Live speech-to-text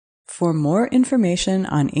For more information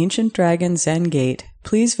on Ancient Dragon Zen Gate,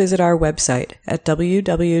 please visit our website at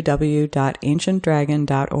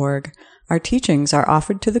www.ancientdragon.org. Our teachings are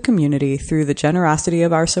offered to the community through the generosity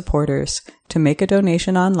of our supporters. To make a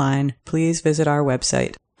donation online, please visit our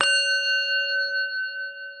website.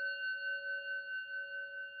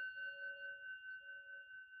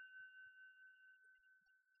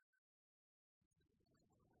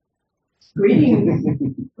 Greetings,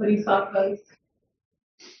 Bodhisattvas.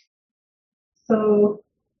 So,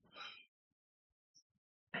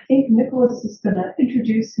 I think Nicholas is going to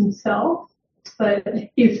introduce himself, but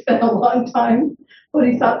he's spent a long time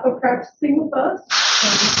Bodhisattva practicing with us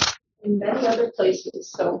and in many other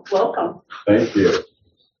places. So, welcome. Thank you.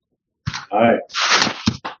 Hi.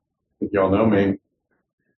 I think you all know me,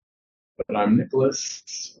 but I'm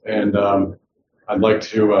Nicholas, and I'd like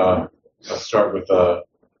to start with a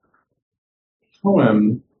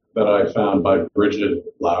poem that I found by Bridget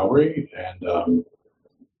Lowry, and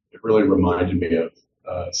it really reminded me of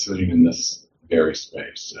sitting in this very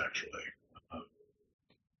space, actually.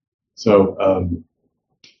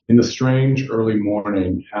 In the strange early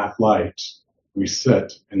morning half light, we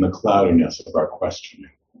sit in the cloudiness of our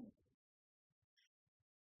questioning.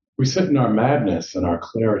 We sit in our madness and our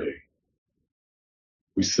clarity.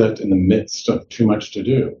 We sit in the midst of too much to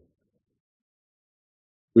do.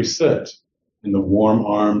 We sit in the warm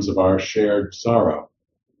arms of our shared sorrow.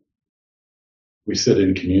 We sit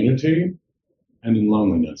in community and in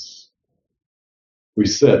loneliness. We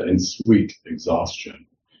sit in sweet exhaustion.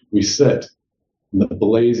 We sit in the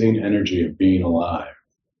blazing energy of being alive.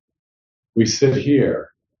 We sit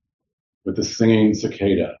here with the singing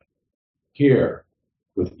cicada, here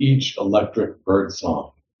with each electric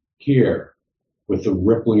birdsong, here with the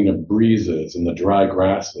rippling of breezes and the dry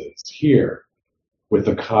grasses, here with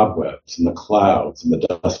the cobwebs and the clouds and the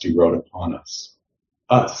dusty road upon us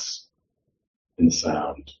in the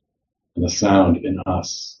sound, and the sound in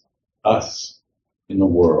us in the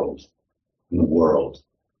world, and the world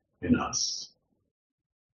in us.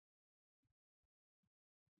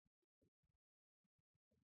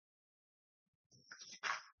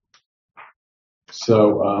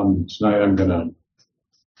 So tonight I'm going to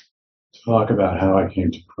talk about how I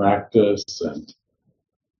came to practice, and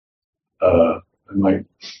I might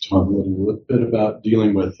talk a little bit about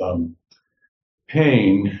dealing with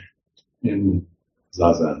pain in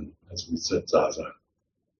Zazen, as we sit Zazen.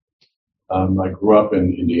 I grew up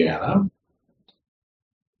in Indiana.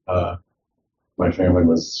 My family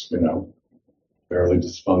was, fairly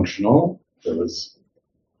dysfunctional. There was,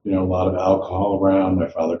 a lot of alcohol around. My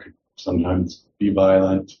father could sometimes be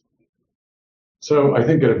violent. So I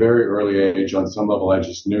think at a very early age, on some level, I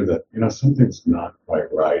just knew that, something's not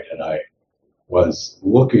quite right. And I was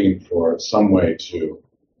looking for some way to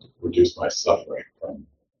reduce my suffering from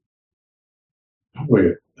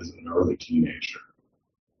probably as an early teenager.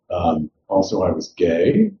 Also, I was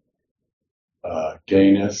gay.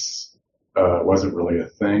 Gayness wasn't really a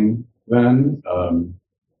thing then. In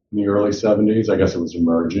the early 70s, I guess it was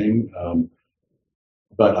emerging.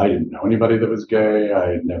 But I didn't know anybody that was gay.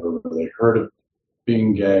 I had never really heard of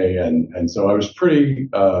being gay. And so I was pretty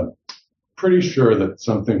sure that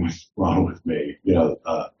something was wrong with me.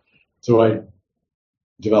 So I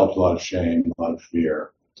developed a lot of shame, a lot of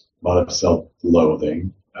fear, a lot of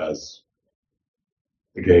self-loathing, as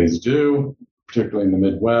the gays do, particularly in the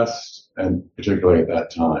Midwest, and particularly at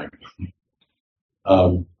that time.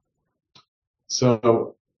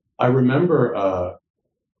 So I remember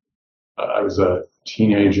I was a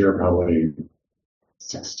teenager, probably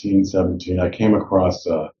 16, 17. I came across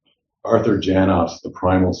Arthur Janoff's The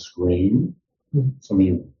Primal Scream. Some of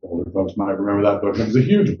you older folks might remember that book. It was a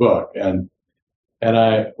huge book, and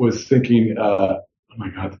I was thinking, oh my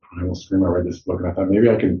God, The Primal Scream. I read this book, and I thought maybe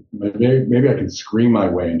I can scream my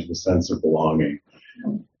way into a sense of belonging.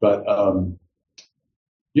 But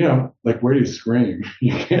where do you scream?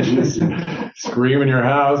 You can't just scream in your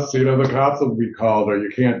house. The cops will be called, or you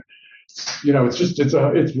can't.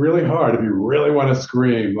 It's really hard if you really want to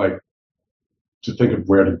scream, to think of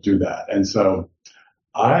where to do that. And so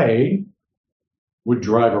I would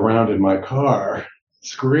drive around in my car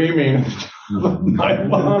screaming my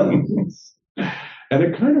lungs, and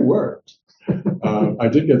it kind of worked. I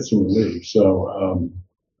did get some relief. So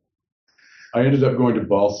I ended up going to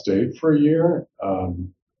Ball State for a year,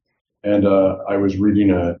 and I was reading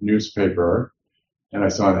a newspaper, and I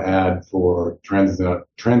saw an ad for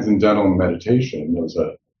transcendental meditation. There was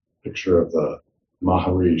a picture of the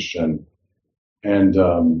Maharishi, and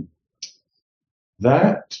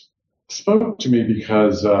that spoke to me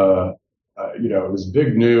because it was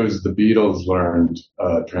big news. The Beatles learned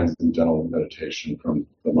transcendental meditation from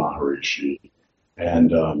the Maharishi,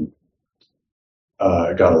 and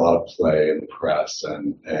it got a lot of play in the press,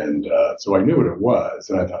 and so I knew what it was,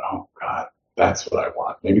 and I thought, oh God, that's what I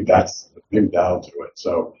want. Maybe that'll do it.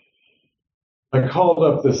 So I called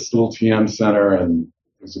up this little TM center, and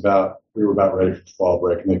we were about ready for fall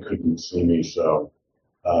break, and they couldn't see me, so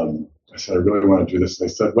I said, I really want to do this. And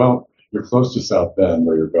they said, well, you're close to South Bend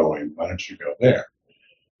where you're going. Why don't you go there?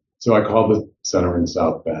 So I called the center in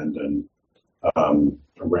South Bend and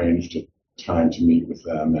arranged a time to meet with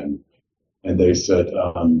them. And they said,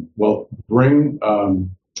 well, bring a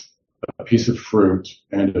piece of fruit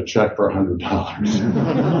and a check for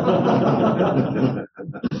 $100.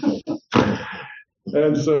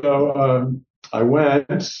 And so I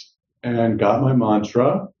went and got my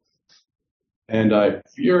mantra, and I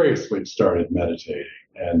furiously started meditating.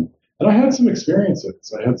 And I had some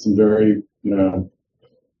experiences. I had some very,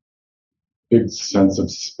 big sense of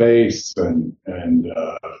space and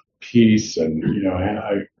peace, and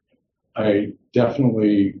I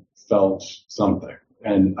definitely felt something.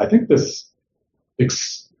 And I think this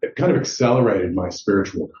kind of accelerated my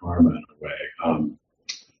spiritual karma in a way,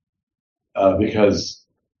 because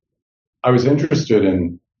I was interested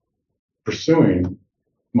in pursuing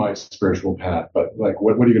my spiritual path, but like,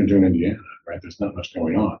 what are you going to do in Indiana, right? There's not much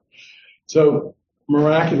going on. So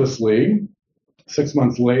miraculously, 6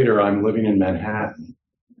 months later, I'm living in Manhattan,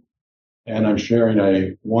 and I'm sharing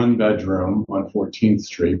a 1-bedroom on 14th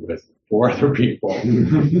Street with 4 other people.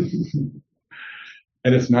 And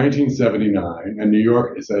it's 1979, and New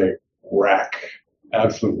York is a wreck,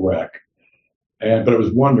 absolute wreck. But it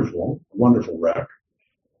was wonderful, a wonderful wreck.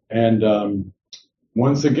 And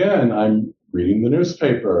once again, I'm reading the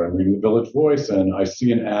newspaper, I'm reading the Village Voice, and I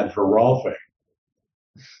see an ad for Rolfing.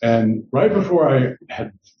 And right before I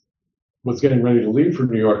was getting ready to leave for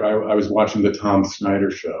New York, I was watching the Tom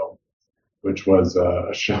Snyder Show, which was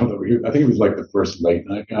a show that I think he was like the first late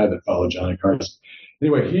night guy that followed Johnny Carson.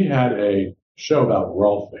 Anyway, he had a show about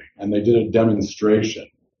Rolfing, and they did a demonstration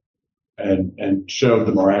and showed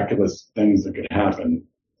the miraculous things that could happen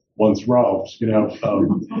once Rolfed,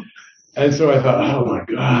 And so I thought, oh my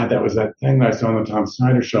God, that was that thing that I saw on the Tom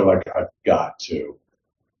Snyder Show. Like, I've got to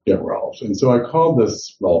get Rolfed. And so I called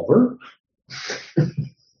this Rolfer,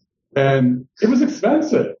 and it was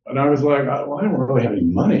expensive. And I was like, well, I don't really have any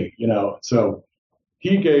money, So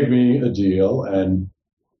he gave me a deal, and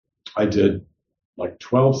I did like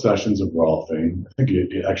 12 sessions of Rolfing. I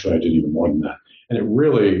think actually I did even more than that. And it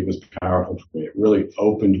really was powerful for me. It really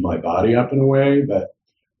opened my body up in a way that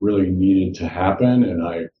really needed to happen. And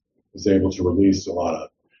I was able to release a lot of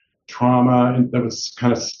trauma that was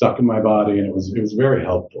kind of stuck in my body. And it was very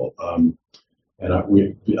helpful. And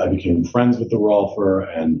I became friends with the Rolfer,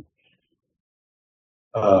 and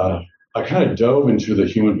I kind of dove into the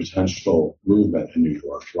human potential movement in New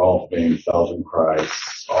York. Rolfing, Feldenkrais,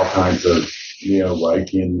 all kinds of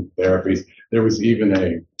neo-Reichian therapies. There was even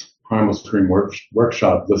a primal scream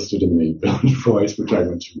workshop listed in the Village Voice, which I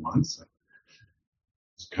went to once.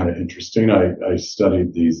 It's kind of interesting. I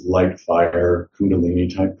studied these light fire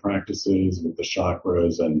Kundalini type practices with the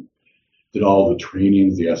chakras, and did all the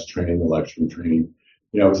trainings, the S training, the life stream training.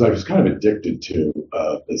 I was kind of addicted to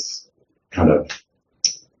this kind of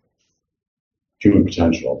human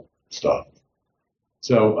potential stuff.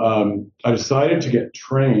 So I decided to get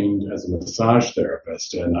trained as a massage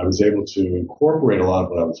therapist, and I was able to incorporate a lot of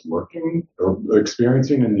what I was working or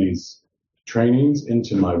experiencing in these trainings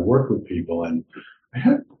into my work with people, and I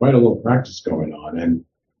had quite a little practice going on.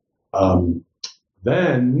 And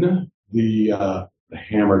then the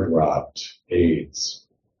hammer dropped, AIDS,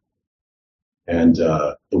 and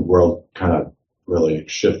the world kind of really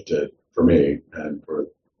shifted for me and for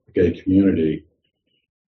the gay community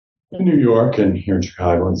in New York and here in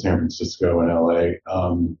Chicago and San Francisco and LA.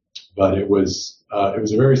 But it was a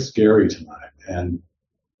very scary time, and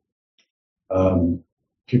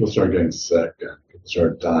people started getting sick and people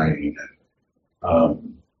started dying.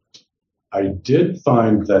 And I did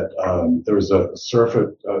find that there was a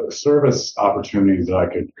service opportunity that I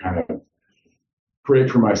could kind of create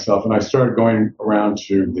for myself, and I started going around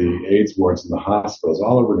to the AIDS wards in the hospitals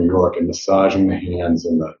all over New York and massaging the hands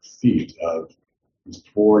and the feet of these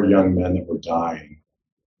poor young men that were dying.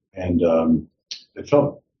 And it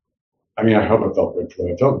felt, I hope it felt good for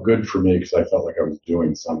them. It felt good for me because I felt like I was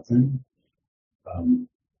doing something.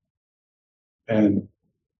 And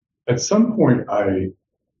at some point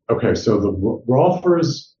so the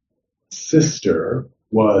Rolfer's sister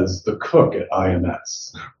was the cook at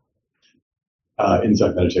IMS,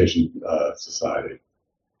 Insight Meditation Society.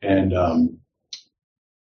 And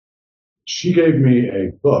she gave me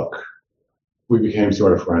a book. We became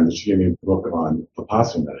sort of friends. She gave me a book on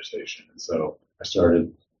Vipassana meditation. And so I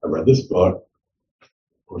read this book, of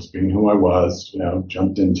course, being who I was,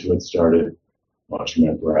 jumped into it, started watching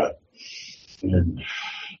my breath in,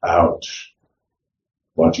 out,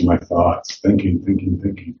 watching my thoughts,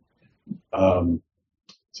 thinking.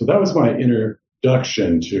 So that was my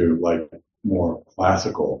introduction to like more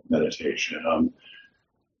classical meditation.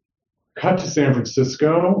 Cut to San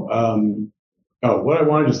Francisco. What I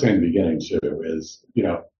wanted to say in the beginning too is,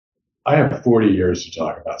 I have 40 years to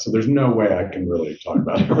talk about, so there's no way I can really talk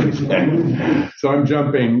about everything. So I'm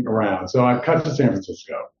jumping around. So I cut to San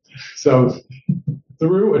Francisco. So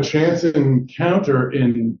through a chance encounter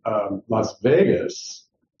in Las Vegas,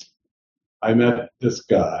 I met this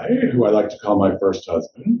guy who I like to call my first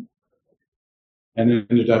husband, and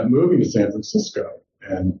ended up moving to San Francisco.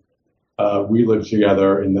 And we lived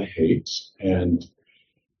together in the Haight, and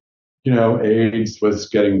AIDS was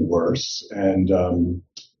getting worse, and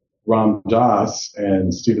Ram Dass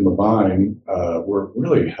and Stephen Levine were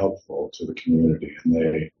really helpful to the community, and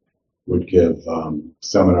they would give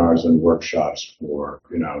seminars and workshops for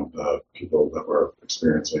the people that were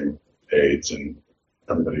experiencing AIDS and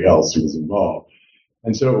everybody else who was involved.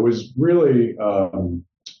 And so it was really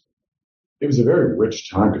it was a very rich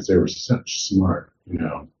time because they were such smart,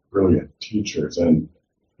 brilliant teachers, and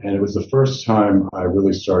it was the first time I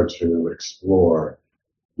really started to explore,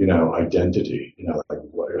 identity, like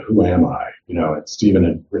who am I? And Stephen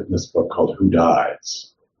had written this book called Who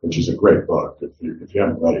Dies, which is a great book. If you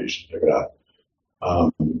haven't read it, you should pick it up.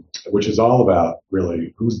 Which is all about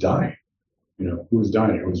really who's dying, who's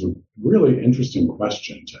dying. It was a really interesting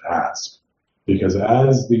question to ask, because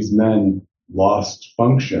as these men lost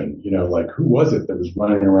function, like who was it that was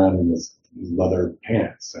running around in these leather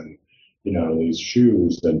pants and these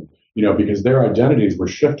shoes, and because their identities were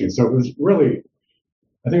shifting. So it was really,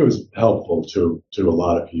 I think it was helpful to a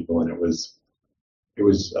lot of people, and it was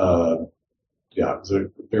a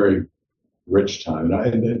very rich time.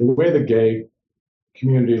 And the way the gay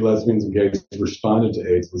community, lesbians and gays, responded to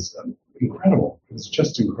AIDS was incredible. It was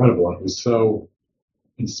just incredible, and it was so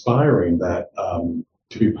inspiring that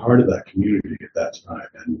to be part of that community at that time.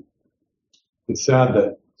 And it's sad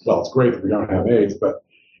that, well, it's great that we don't have AIDS, but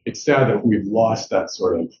it's sad that we've lost that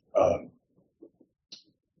sort of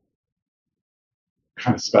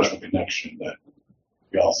kind of special connection that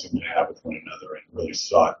we all seem to have with one another, and really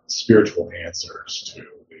sought spiritual answers to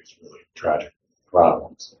these really tragic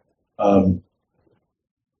problems.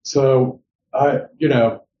 So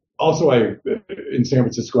also in San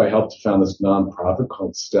Francisco, I helped to found this nonprofit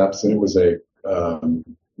called Steps, and it was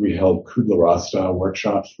we held Kubla Rasa style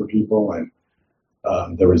workshops for people, and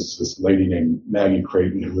there was this lady named Maggie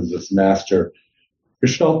Creighton who was this master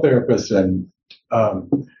Gestalt therapist, and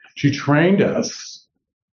she trained us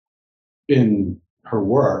in her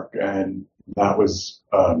work, and that was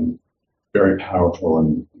very powerful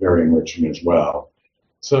and very enriching as well.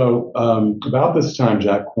 So about this time,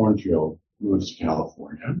 Jack Kornfield moves to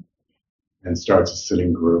California and starts a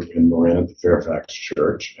sitting group in Marin at the Fairfax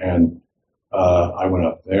Church, and I went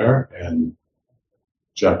up there, and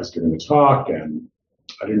Jack was giving a talk, and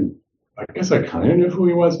I guess I kind of knew who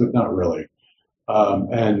he was, but not really.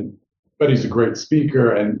 But he's a great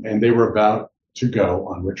speaker, and they were about to go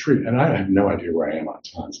on retreat, and I have no idea where I am on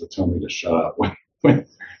time, so tell me to shut up when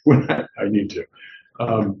I need to.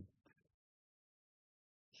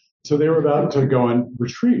 So they were about to go on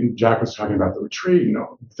retreat, and Jack was talking about the retreat,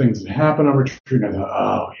 things that happen on retreat, and I thought,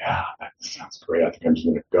 oh yeah, that sounds great. I think I'm just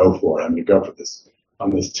going to go for it. I'm going to go for this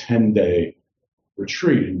on this 10-day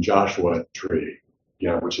retreat in Joshua Tree,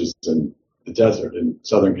 which is in the desert in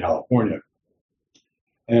Southern California.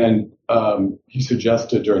 And he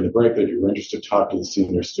suggested during the break that if you were interested, talk to the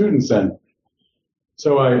senior students. And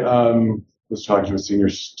so I was talking to a senior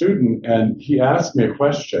student, and he asked me a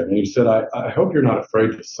question, and he said, I hope you're not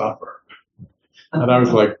afraid to suffer. And I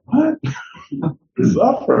was like, what?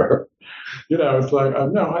 Suffer? It's like,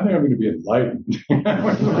 no, I think I'm going to be enlightened. I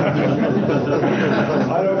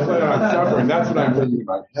don't plan on suffering. That's what I'm thinking in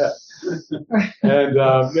my head.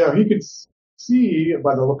 And, he could see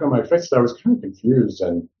by the look on my face that I was kind of confused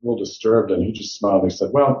and a little disturbed, and he just smiled and he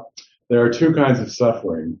said, well, there are two kinds of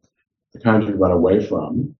suffering: the kind you run away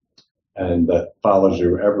from and that follows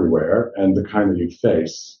you everywhere, and the kind that you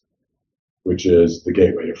face, which is the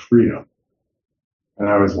gateway to freedom. And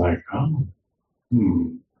I was like, I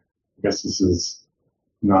guess this is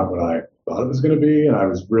not what I thought it was going to be, and I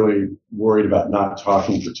was really worried about not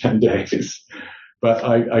talking for 10 days. But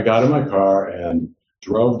I got in my car and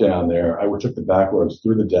drove down there. I took the back roads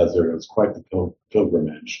through the desert. It was quite the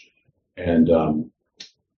pilgrimage. And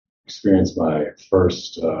experienced my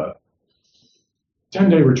first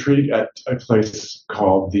 10-day retreat at a place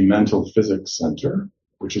called the Mental Physics Center,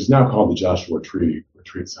 which is now called the Joshua Tree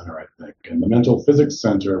Retreat Center, I think. And the Mental Physics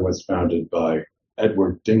Center was founded by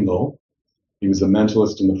Edward Dingle. He was a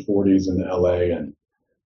mentalist in the 40s in LA and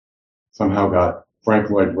somehow got Frank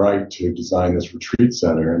Lloyd Wright to design this retreat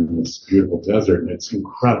center in this beautiful desert, and it's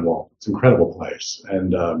incredible. It's an incredible place.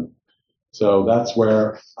 And so that's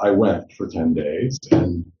where I went for 10 days,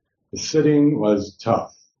 and the sitting was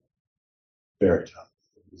tough, very tough.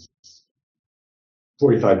 It was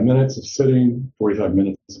 45 minutes of sitting, 45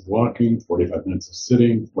 minutes of walking, 45 minutes of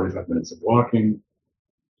sitting, 45 minutes of walking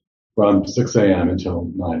from 6 a.m.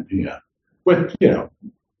 until 9 p.m. with, the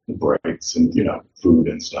breaks and, food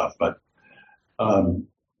and stuff. But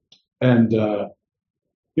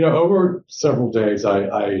over several days,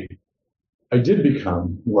 I did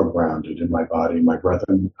become more grounded in my body, my breath,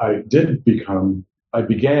 and I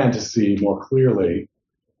began to see more clearly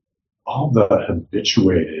all the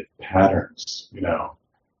habituated patterns,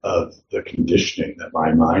 of the conditioning that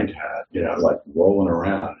my mind had, like rolling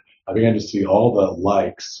around. I began to see all the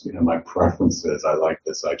likes, my preferences. I like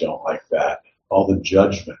this, I don't like that. All the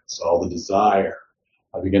judgments, all the desire.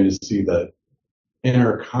 I began to see the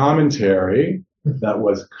inner commentary that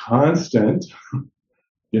was constant,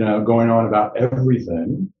 going on about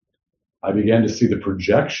everything. I began to see the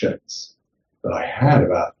projections that I had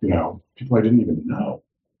about, people I didn't even know.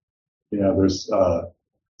 There's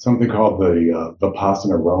something called the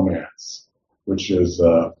Vipassana romance, which is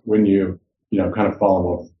when you, kind of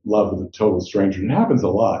fall in love with a total stranger. And it happens a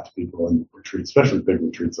lot to people in retreats, especially big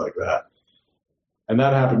retreats like that. And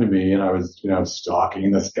that happened to me, and I was,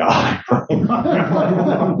 stalking this guy,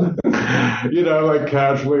 like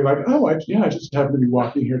casually, like, oh, I just happened to be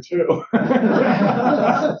walking here too.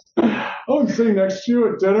 Oh, I'm sitting next to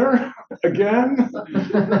you at dinner again.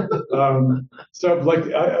 So like,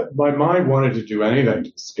 my mind wanted to do anything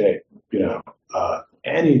to escape,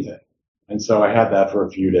 anything. And so I had that for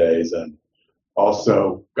a few days, and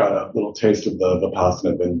also got a little taste of the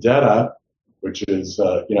Vipassana vendetta, which is,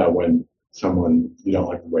 when someone, you don't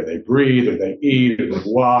like the way they breathe or they eat or they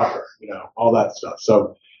walk or, all that stuff.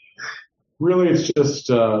 So really it's just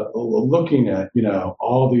looking at,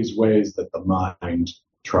 all these ways that the mind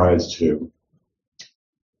tries to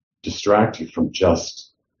distract you from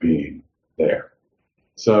just being there.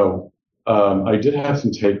 So I did have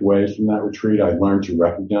some takeaways from that retreat. I learned to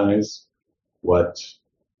recognize what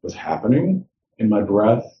was happening in my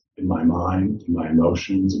breath, in my mind, in my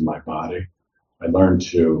emotions, in my body. I learned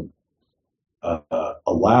to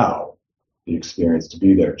allow the experience to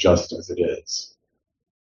be there just as it is.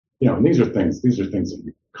 And these are things that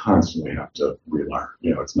you constantly have to relearn.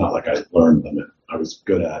 It's not like I learned them and I was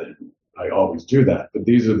good at it. I always do that. But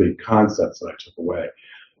these are the concepts that I took away.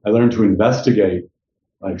 I learned to investigate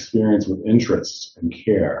my experience with interest and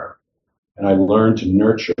care. And I learned to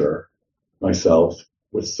nurture myself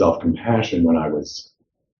with self-compassion when I was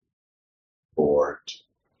bored,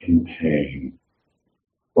 in pain,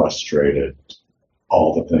 frustrated,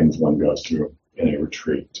 all the things one goes through in a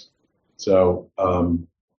retreat. So,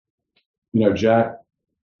 Jack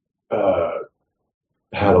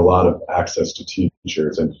had a lot of access to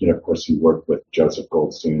teachers, and of course he worked with Joseph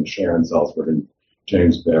Goldstein and Sharon Salzberg and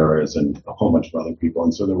James Baraz and a whole bunch of other people.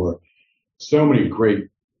 And so there were so many great,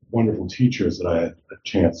 wonderful teachers that I had a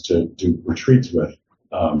chance to do retreats with.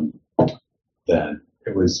 Then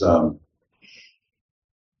it was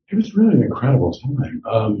really an incredible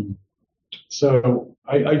time. So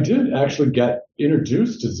I did actually get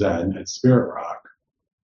introduced to Zen at Spirit Rock.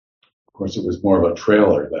 Of course, it was more of a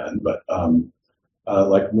trailer then, but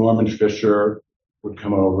like Norman Fisher would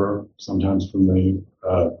come over sometimes from the,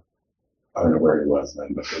 I don't know where he was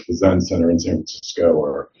then, but the Zen Center in San Francisco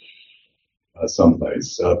or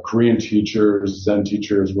someplace. Korean teachers, Zen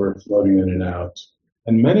teachers were floating in and out.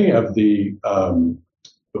 And many of the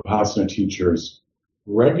Vipassana teachers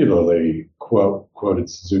regularly quoted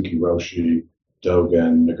Suzuki Roshi,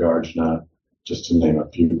 Dogen, Nagarjuna, just to name a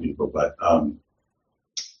few people. But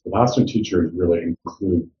Vipassana teachers really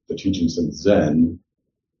include the teachings of Zen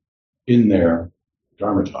in their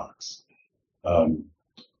Dharma talks.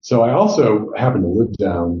 So I also happened to live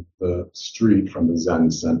down the street from the Zen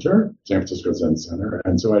Center, San Francisco Zen Center,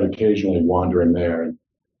 and so I'd occasionally wander in there and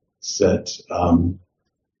sit.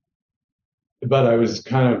 But I was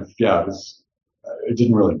kind of, I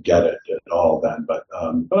didn't really get it at all then, but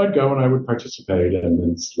I'd go and I would participate and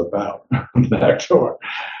then slip out the back door.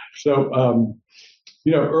 So,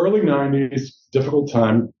 early 90s, difficult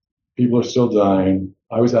time. People are still dying.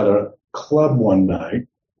 I was at a club one night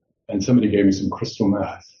and somebody gave me some crystal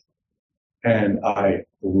meth. And I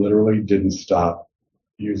literally didn't stop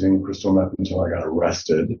using crystal meth until I got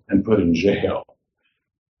arrested and put in jail,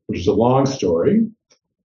 which is a long story,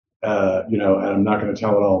 and I'm not going to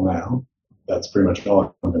tell it all now. That's pretty much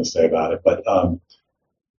all I'm going to say about it. But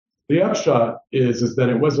the upshot is that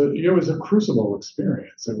it was a crucible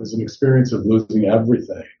experience. It was an experience of losing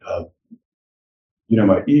everything.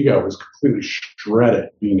 My ego was completely shredded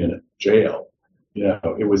being in a jail.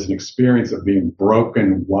 It was an experience of being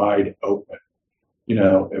broken wide open.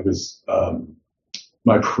 It was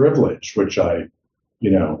my privilege, which I,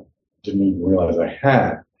 didn't even realize I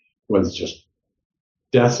had, was just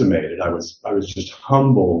decimated. I was just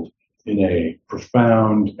humbled in a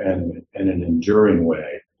profound and an enduring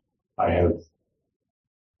way. I have,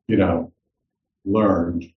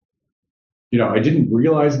 learned. I didn't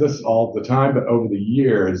realize this all the time, but over the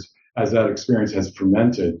years, as that experience has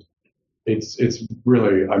fermented, it's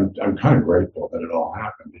really, I'm kind of grateful that it all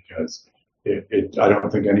happened, because I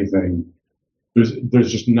don't think anything,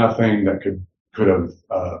 there's just nothing that could have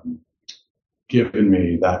given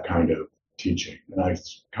me that kind of teaching, and I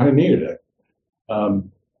kind of needed it.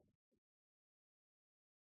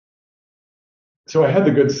 So I had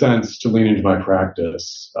the good sense to lean into my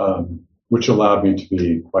practice, which allowed me to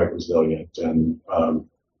be quite resilient, and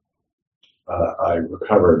I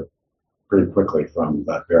recovered pretty quickly from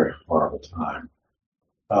that very horrible time.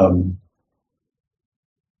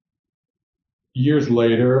 Years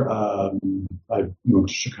later, I moved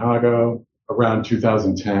to Chicago. Around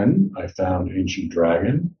 2010, I found Ancient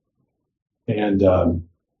Dragon, and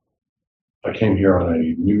I came here on a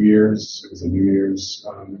New Year's. It was a New Year's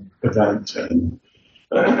event, and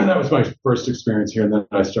that was my first experience here. And then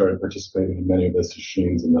I started participating in many of the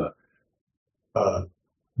sessions and the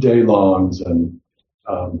day-longs, and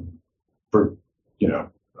for I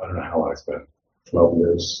don't know how long it's been, 12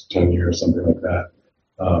 years, 10 years, something like that.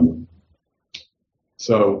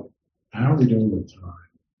 So how are we doing with time?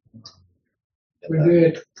 We're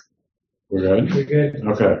good. We're good? We're good.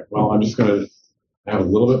 Okay. Well, I'm just going to have a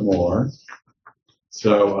little bit more.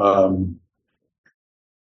 So,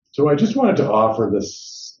 so I just wanted to offer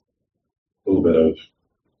this little bit of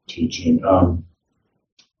teaching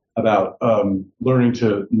about learning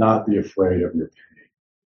to not be afraid of your pain.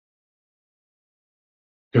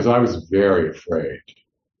 Because I was very afraid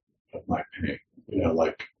of my pain.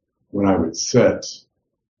 Like when I would sit,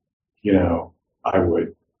 I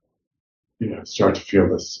would, start to feel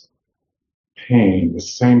this pain, the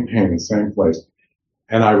same place.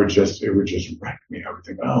 And it would just wreck me. I would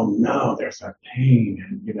think, oh no, there's that pain.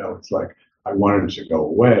 And, it's like I wanted it to go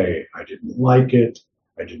away. I didn't like it.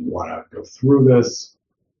 I didn't want to go through this.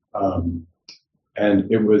 And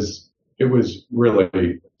it was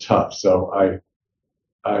really tough. So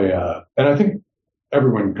and I think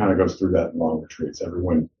everyone kind of goes through that in long retreats.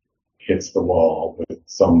 Everyone hits the wall with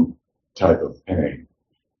some type of pain.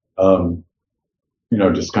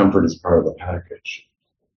 Discomfort is part of the package.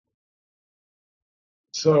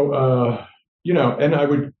 So, and I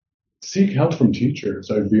would seek help from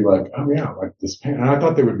teachers. I'd be like, oh yeah, like this pain. And I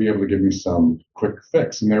thought they would be able to give me some quick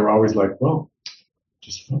fix. And they were always like, well,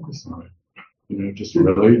 just focus on it. Just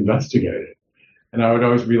really investigate it. And I would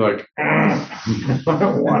always be like, I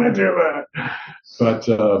don't want to do it. But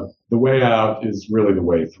the way out is really the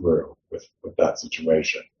way through with that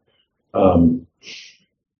situation.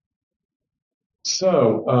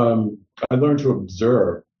 So I learned to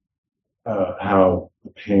observe how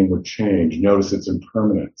the pain would change, notice its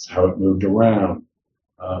impermanence, how it moved around.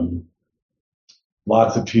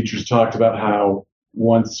 Lots of teachers talked about how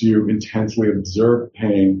once you intensely observe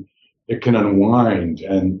pain, it can unwind,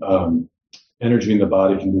 and energy in the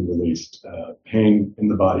body can be released. Pain in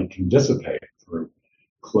the body can dissipate through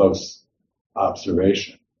close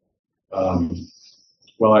observation.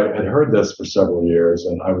 Well, I had heard this for several years,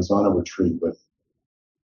 and I was on a retreat with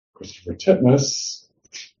Christopher Titmuss,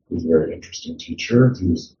 who's a very interesting teacher,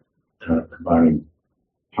 who's kind of combining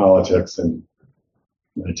politics and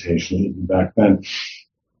meditation even back then.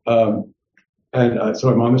 And so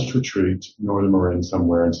I'm on this retreat, Northern Marin,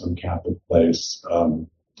 somewhere in some Catholic place,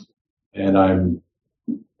 and I'm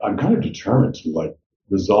kind of determined to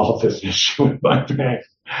resolve this issue with my pain.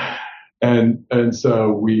 And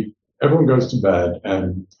so everyone goes to bed,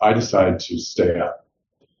 and I decide to stay up.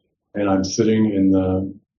 And I'm sitting in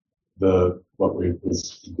the what we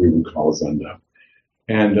would call a zendo.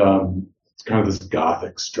 And it's kind of this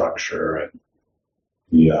Gothic structure, and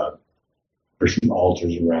there's some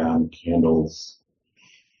altars around, candles.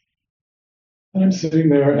 And I'm sitting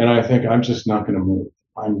there, and I think I'm just not going to move.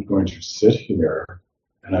 I'm going to sit here,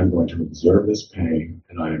 and I'm going to observe this pain,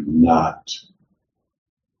 and I am not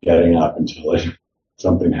getting up until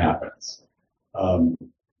something happens.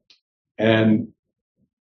 And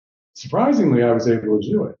surprisingly, I was able to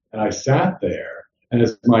do it. And I sat there, and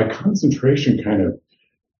as my concentration kind of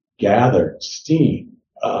gathered steam,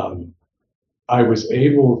 I was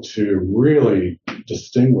able to really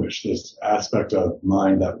distinguish this aspect of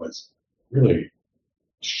mind that was really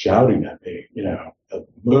shouting at me,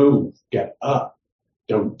 move, get up,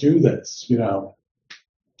 don't do this,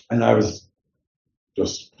 And I was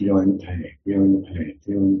just feeling the pain, feeling the pain,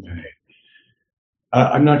 feeling the pain.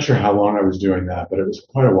 I'm not sure how long I was doing that, but it was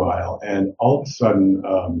quite a while. And all of a sudden,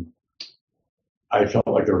 I felt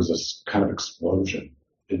like there was this kind of explosion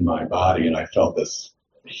in my body, and I felt this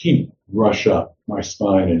heat rush up my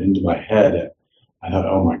spine and into my head. And I thought,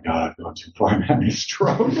 oh my God, I've gone too far. I'm having a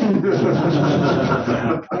stroke.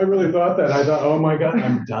 I really thought that. I thought, oh my God,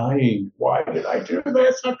 I'm dying. Why did I do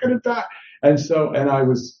this? I'm going to die. And I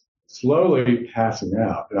was slowly passing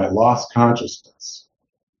out, and I lost consciousness.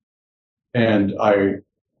 And I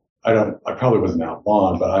probably wasn't out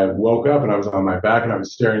long, but I woke up and I was on my back and I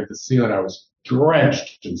was staring at the ceiling. I was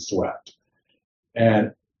drenched in sweat.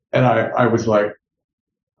 And I was like,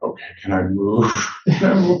 okay, can I move? Can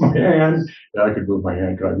I move my hand? Yeah, I could move my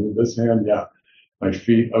hand. Could I move this hand? Yeah. My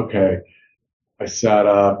feet, okay. I sat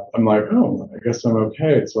up. I'm like, oh, I guess I'm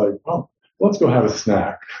okay. It's like, oh, let's go have a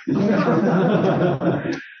snack.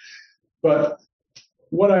 But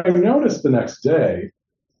what I noticed the next day,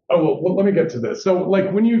 well, let me get to this. So,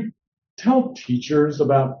 like, when you tell teachers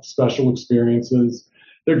about special experiences,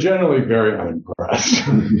 they're generally very unimpressed.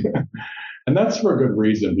 And that's for a good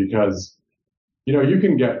reason, because, you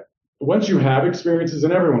can get, once you have experiences,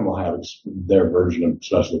 and everyone will have their version of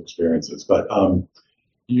special experiences, but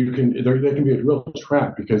they can be a real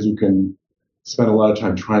trap, because you can spend a lot of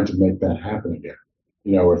time trying to make that happen again,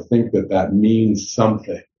 or think that means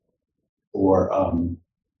something, or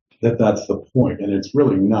that's the point, and it's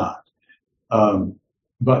really not.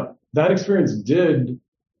 But that experience did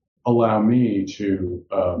allow me to,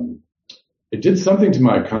 it did something to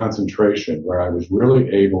my concentration where I was really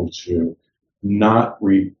able to not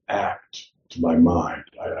react to my mind.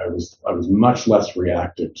 I was much less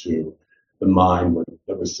reactive to the mind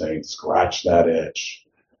that was saying, scratch that itch,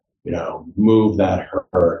 move that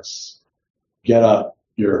hurts, get up,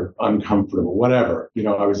 you're uncomfortable, whatever.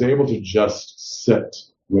 I was able to just sit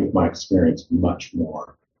with my experience much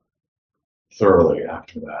more thoroughly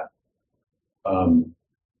after that.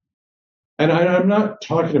 And I'm not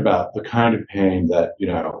talking about the kind of pain that,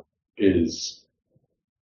 is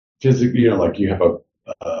physically, like you have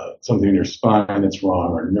something in your spine that's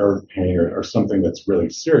wrong, or nerve pain, or something that's really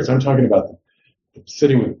serious. I'm talking about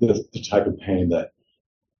sitting with the type of pain that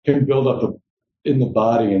can build up in the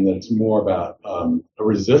body, and that's more about a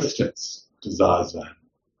resistance to zazen, a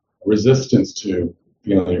resistance to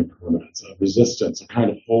feeling impermanence, a resistance, a kind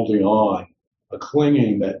of holding on, a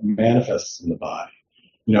clinging that manifests in the body.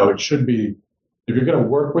 It should be, if you're going to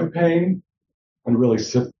work with pain and really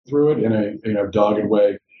sit through it in a dogged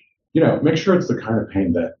way, make sure it's the kind of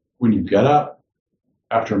pain that when you get up,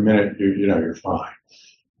 after a minute, you're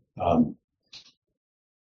fine.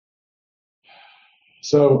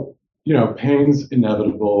 So, pain's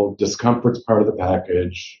inevitable, discomfort's part of the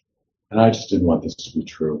package, and I just didn't want this to be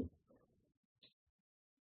true.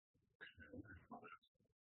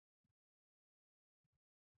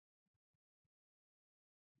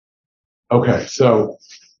 Okay, so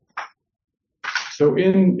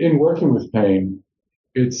in working with pain,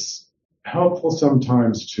 it's helpful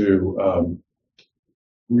sometimes to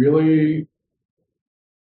really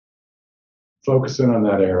focus in on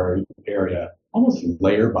that area, almost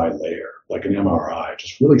layer by layer, like an MRI,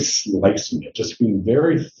 just really slicing it, just being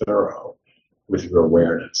very thorough with your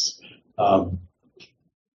awareness.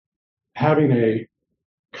 Having a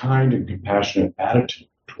kind and compassionate attitude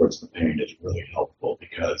towards the pain is really helpful,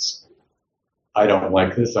 because I don't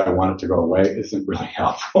like this, I want it to go away, isn't really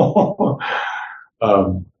helpful.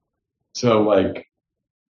 So, like,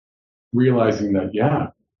 realizing that,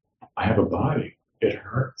 yeah, I have a body, it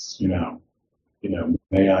hurts,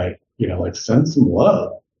 may I, like, send some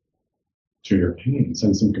love to your pain,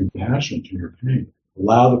 send some compassion to your pain.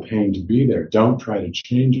 Allow the pain to be there. Don't try to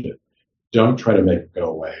change it. Don't try to make it go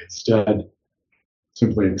away. Instead,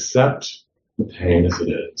 simply accept the pain as it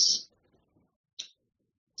is.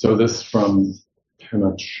 So this from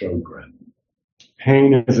Pema Chodron.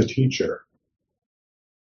 Pain is a teacher.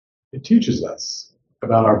 It teaches us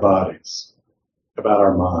about our bodies, about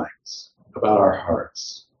our minds, about our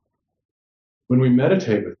hearts. When we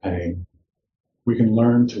meditate with pain, we can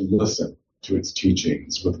learn to listen to its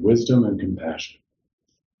teachings with wisdom and compassion.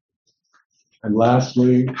 And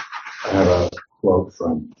lastly, I have a quote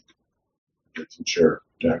from your teacher,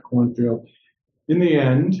 Jack Kornfield. in the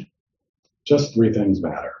end, just three things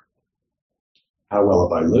matter. How well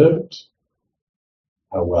have I lived?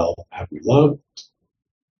 How well have we loved?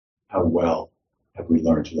 How well have we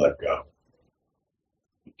learned to let go?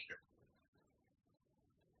 Thank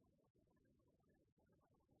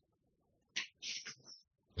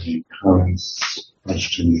you. Any comments,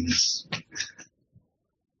 questions?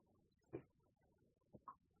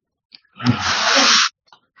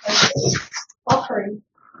 Offering.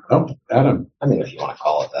 Oh, Adam. I mean, if you want to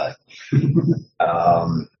call it that.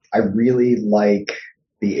 I really like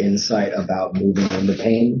the insight about moving into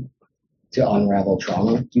pain to unravel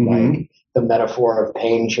trauma. Like the metaphor of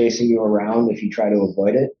pain chasing you around if you try to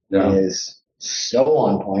avoid it is so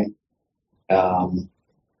on point. And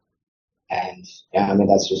yeah, I mean,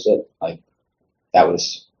 that's just it. Like that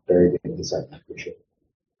was very good insight. I appreciate it.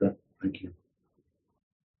 Yeah, thank you.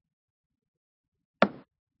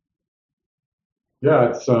 Yeah,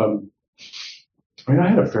 it's, I mean, I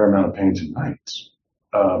had a fair amount of pain tonight,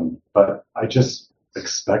 but I just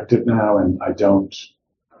expect it now and I don't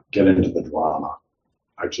get into the drama.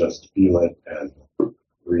 I just feel it and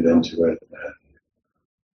breathe into it and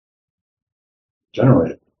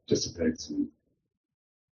generally it dissipates and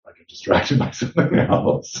I get distracted by something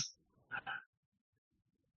else.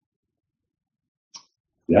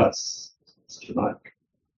 Yes, Mr. Mike.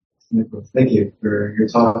 Thank you for your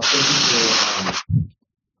talk.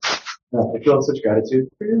 I feel such gratitude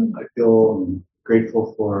for you. I feel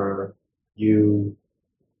grateful for you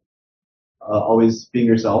always being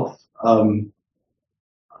yourself,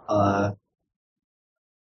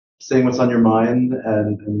 saying what's on your mind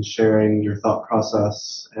and sharing your thought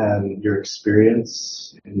process and your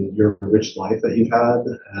experience and your rich life that you've had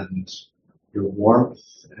and your warmth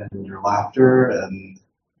and your laughter and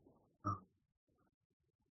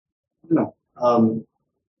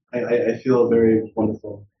I feel a very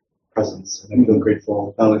wonderful presence, and I feel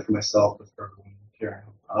grateful not only for myself but for everyone here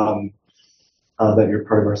that you're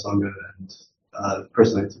part of our Sangha and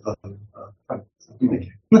personally it's a friend. So thank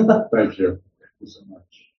you. Thank you. Thank you so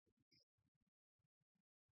much.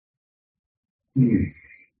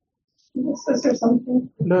 Yes, is there something?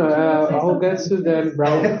 No, I'll get to them,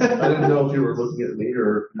 Brian. I didn't know if you were looking at me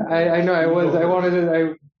or. I know I was. I wanted it.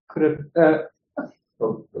 I could have.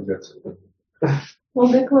 Oh, that's it. Well,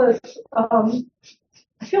 Nicholas,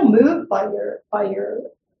 I feel moved by your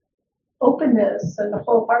openness and the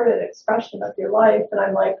wholehearted expression of your life, and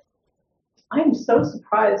I'm so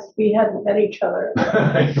surprised we hadn't met each other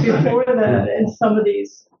before then in some of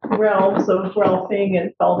these realms of Ralphing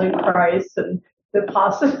and Feldenkrais and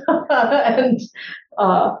Vipassana and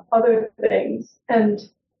other things. And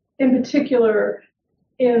in particular,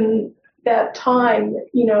 in that time,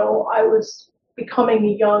 I was becoming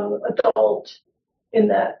a young adult in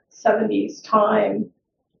that 70s time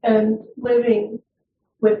and living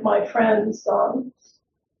with my friends,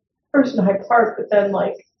 first in Hyde Park, but then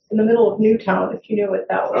in the middle of Newtown, if you knew what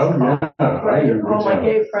that was. Oh, yeah. Right? All my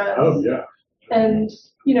gay friends. Oh, yeah. And,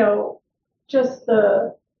 just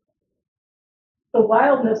the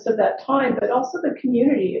wildness of that time, but also the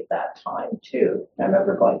community of that time, too. I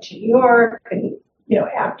remember going to New York and,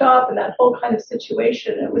 Act Up and that whole kind of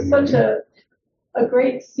situation. It was such a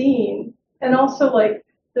great scene. And also,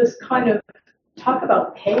 this kind of talk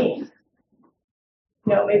about pain.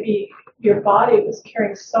 Maybe your body was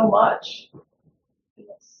carrying so much in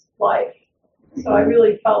this life. So I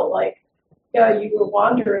really felt you were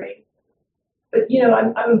wandering. But,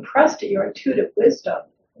 I'm impressed at your intuitive wisdom,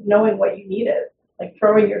 knowing what you needed,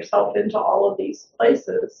 throwing yourself into all of these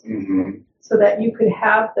places so that you could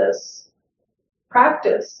have this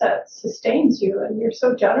practice that sustains you. And you're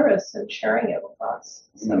so generous in sharing it with us.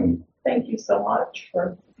 So thank you so much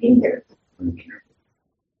for being here. Thank you.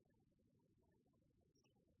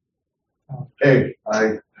 Hey,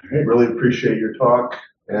 I really appreciate your talk,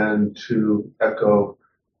 and to echo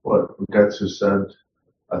what Getsu said,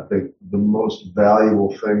 I think the most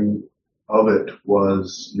valuable thing of it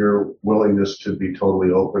was your willingness to be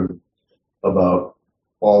totally open about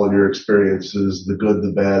all of your experiences, the good,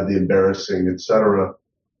 the bad, the embarrassing, etc.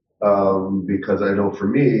 Because I know for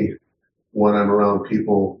me, when I'm around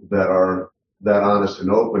people that are that honest and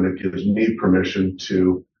open, it gives me permission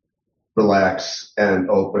to relax and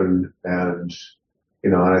open and,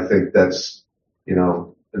 and I think that's, in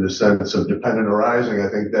the sense of dependent arising, I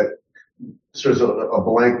think that there's a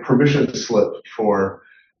blank permission slip for,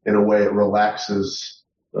 in a way, it relaxes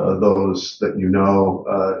those that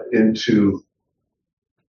into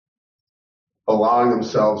allowing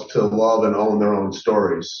themselves to love and own their own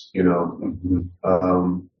stories,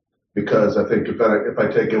 because I think if I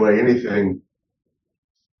take away anything,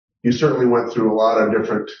 you certainly went through a lot of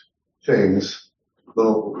different things,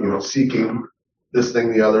 little, seeking this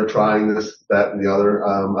thing, the other, trying this, that, and the other.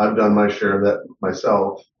 I've done my share of that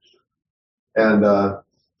myself. And, I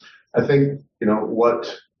think,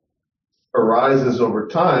 what arises over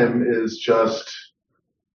time is just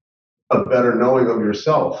a better knowing of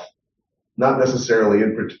yourself, not necessarily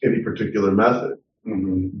in any particular method,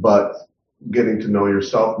 but getting to know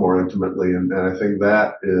yourself more intimately. And I think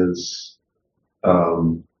that is,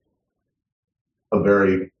 a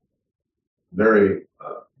very, very,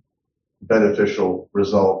 beneficial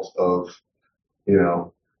result of, you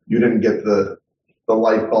didn't get the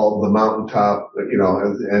light bulb, the mountaintop,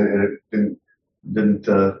 and it didn't,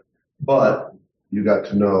 but you got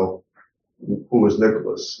to know who was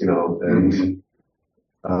Nicholas, and,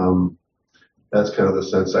 that's kind of the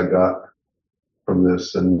sense I got from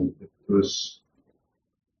this, and it was,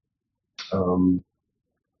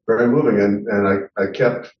 very moving, and I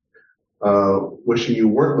kept, wishing you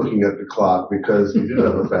weren't looking at the clock because you did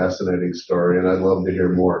have a fascinating story, and I'd love to hear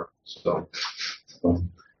more, so.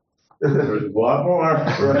 There's a lot more.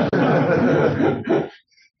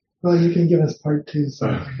 Well, you can give us part two. So.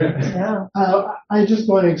 Yeah. I just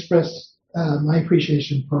want to express my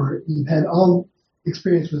appreciation for you've had all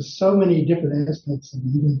experience with so many different aspects of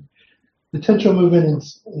even the Tantra movement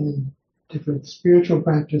and different spiritual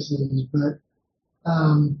practices. But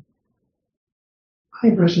my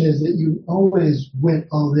impression is that you always went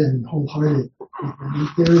all in, wholehearted.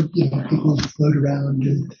 There are people who float around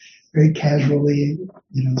and very casually,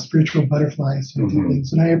 spiritual butterflies sorts of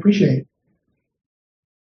things, and I appreciate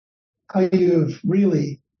how you've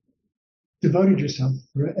really devoted yourself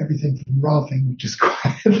for everything from raw thing, which is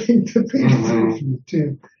quite a thing to pay attention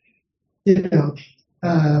to,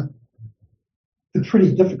 the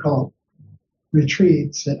pretty difficult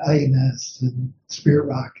retreats at IMS and Spirit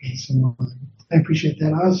Rock and so on. I appreciate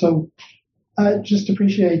that. I also just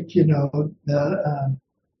appreciate,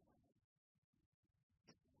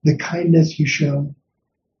 the kindness you show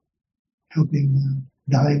helping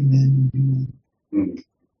dying men and women.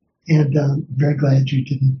 And very glad you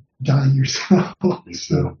didn't die yourself.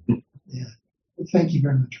 So, yeah. Well, thank you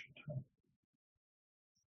very much for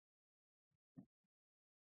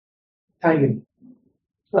your time.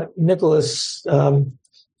 Hi, Nicholas.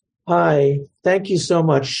 Hi. Thank you so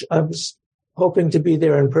much. I was hoping to be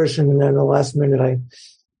there in person, and then the last minute I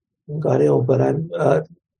got ill. But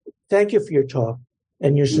thank you for your talk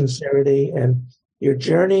and your sincerity and your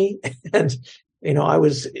journey. And I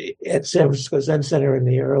was at San Francisco Zen Center in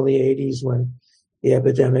the early 80s when the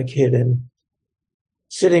epidemic hit, and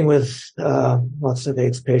sitting with lots of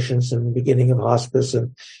AIDS patients and the beginning of hospice.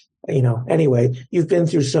 And, anyway, you've been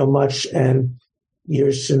through so much, and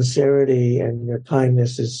your sincerity and your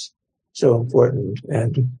kindness is so important.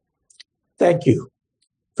 And thank you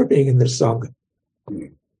for being in this Sangha.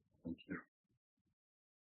 Thank you.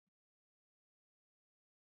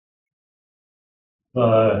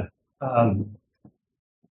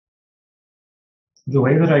 The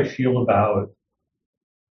way that I feel about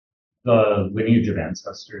the lineage of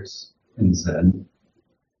ancestors in Zen,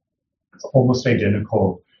 it's almost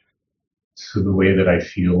identical to the way that I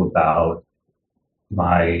feel about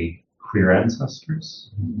my queer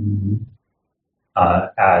ancestors.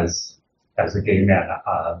 As a gay man,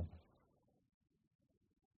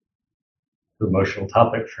 the emotional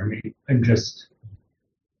topic for me, and just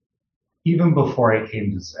even before I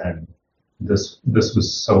came to Zen, this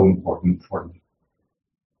was so important for me.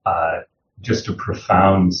 Just a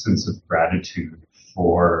profound sense of gratitude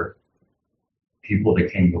for people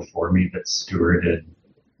that came before me that stewarded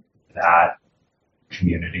that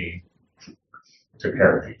community, took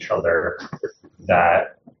care of each other,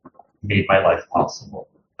 that made my life possible,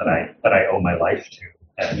 that I owe my life to.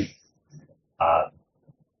 And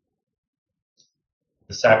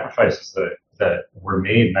the sacrifices that were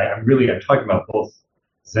made, and I'm talking about both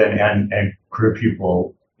Zen and queer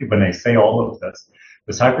people when I say all of this,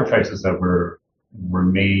 the sacrifices that were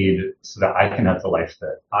made so that I can have the life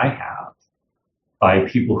that I have by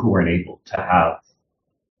people who weren't able to have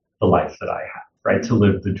the life that I have, right? To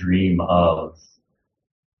live the dream of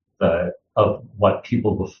what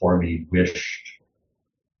people before me wished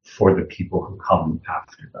for the people who come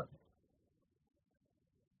after them.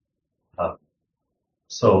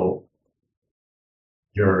 So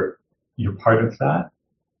you're part of that.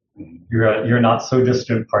 You're not so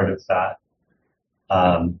distant part of that,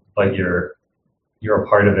 but you're a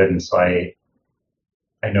part of it. And so I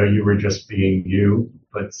know you were just being you,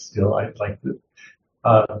 but still, I'd like to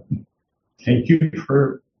thank you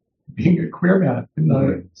for being a queer man in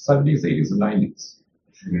the 70s, 80s, and 90s.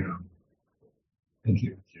 Yeah. Thank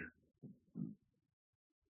you.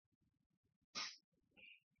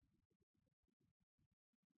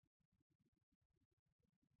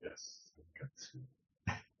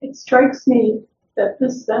 it strikes me that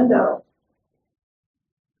this Zendo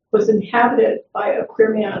was inhabited by a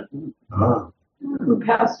queer man who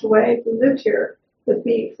passed away, who lived here with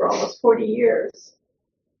me for almost 40 years.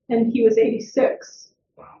 And he was 86.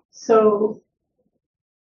 So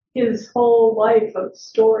his whole life of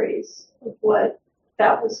stories of what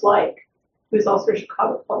that was like. He was also a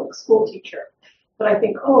Chicago public school teacher. But I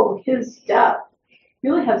think, his death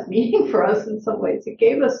really has meaning for us in some ways. It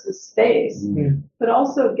gave us this space, but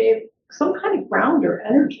also gave some kind of ground or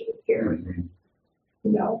energy here.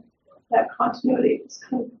 You know, that continuity was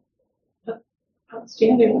kind of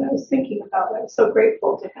outstanding when I was thinking about it. I was so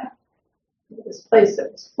grateful to have this place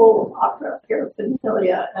that was full of opera,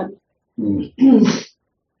 paraphernalia, and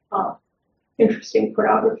interesting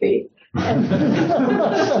pornography. Which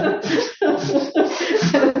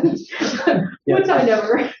I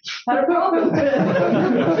never had a problem with.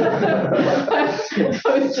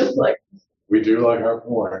 I was just like, we do like our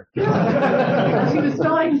porn. As he was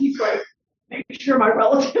dying, he's like, make sure my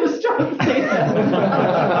relatives don't see that.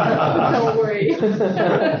 Don't worry.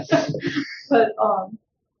 But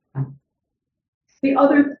the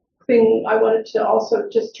other thing I wanted to also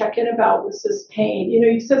just check in about was this pain. You know,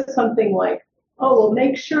 you said something like,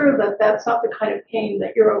 make sure that that's not the kind of pain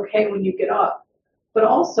that you're okay when you get up. But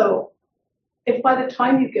also, if by the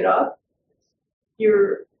time you get up,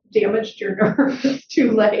 you're damaged your nerve, it's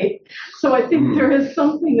too late. So I think there is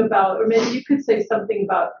something about, or maybe you could say something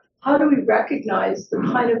about, how do we recognize the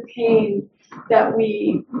kind of pain that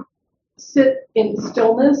we sit in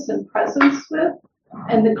stillness and presence with,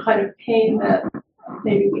 and the kind of pain that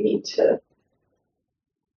maybe we need to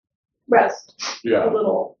rest a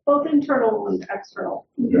little, both internal and external.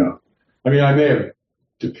 Yeah. I mean, I may have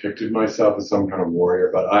depicted myself as some kind of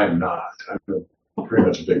warrior, but I'm not. I'm pretty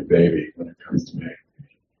much a big baby when it comes to me.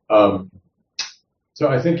 So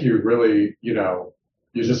I think you really, you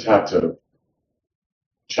just have to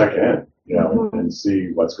check in, and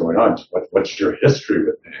see what's going on. What's your history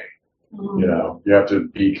with pain? You have to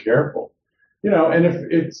be careful. And if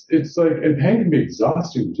it's like, and pain can be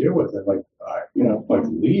exhausting to deal with it. Like, like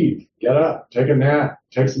leave, get up, take a nap,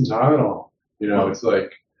 take some Tylenol. It's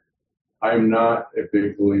like, I'm not a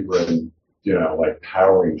big believer in, like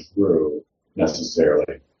powering through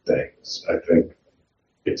necessarily things. I think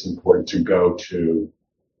it's important to go to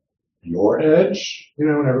your edge, and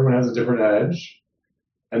everyone has a different edge,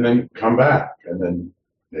 and then come back, and then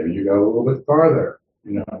maybe you go a little bit farther,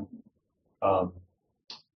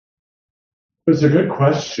 It's a good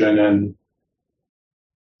question, and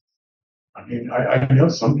I mean, I know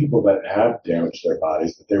some people that have damaged their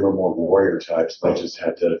bodies, but they were more warrior types. They just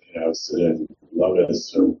had to, sit in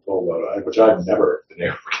lotus or full lotus, which I've never been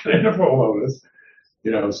able to get into full lotus,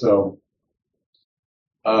 so,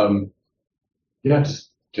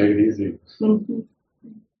 just take it easy.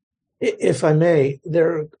 If I may,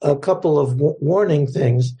 there are a couple of warning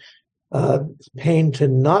things. Pain to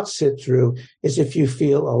not sit through is if you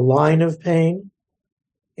feel a line of pain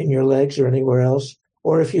in your legs or anywhere else,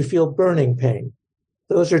 or if you feel burning pain.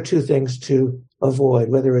 Those are two things to avoid,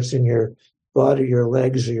 whether it's in your body, your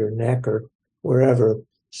legs, or your neck, or wherever.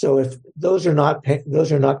 So if those are not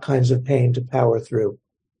kinds of pain to power through.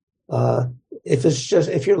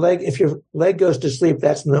 If your leg goes to sleep,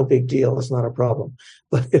 that's no big deal. It's not a problem.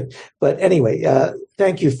 But anyway,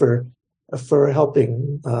 thank you for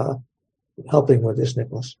helping with this,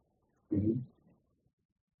 Nicholas.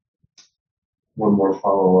 One more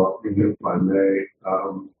follow-up, if I may.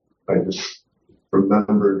 I just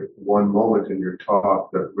remembered one moment in your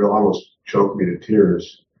talk that almost choked me to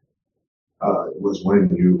tears. It was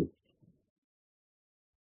when you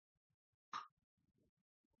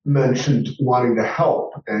mentioned wanting to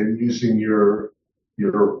help and using your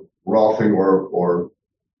Rolfing or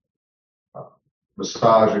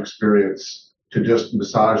massage experience to just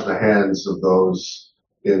massage the hands of those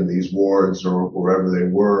in these wards or wherever they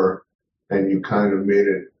were, and you kind of made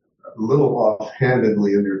it a little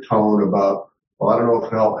offhandedly in your tone about, well, I don't know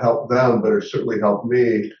if it'll help them, but it certainly helped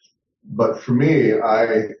me. But for me,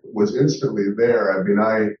 I was instantly there. I mean,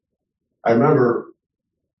 I remember,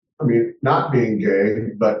 not being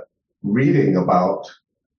gay, but reading about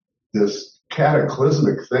this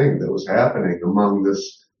cataclysmic thing that was happening among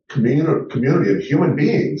this community of human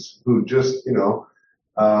beings who just, and all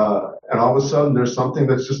of a sudden there's something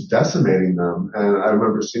that's just decimating them. And I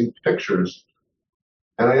remember seeing pictures,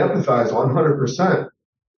 and I empathize 100%.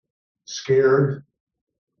 Scared,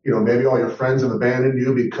 maybe all your friends have abandoned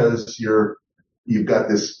you because you've got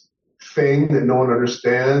this thing that no one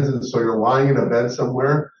understands, and so you're lying in a bed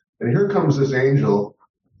somewhere, and here comes this angel,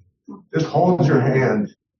 just holds your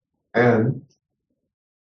hand, and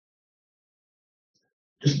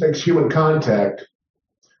just makes human contact.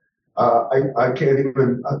 I can't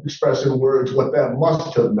even express in words what that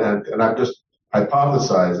must have meant, and I'm just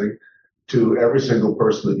hypothesizing to every single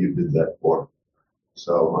person that you did that for.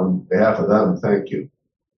 So on behalf of them, thank you.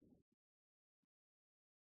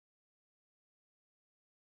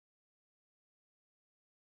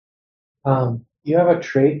 You have a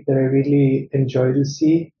trait that I really enjoy to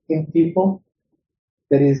see in people.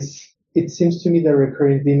 That is, it seems to me the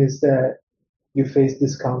recurring theme is that you face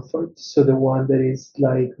discomfort. So the one that is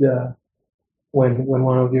like when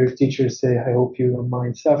one of your teachers say, I hope you don't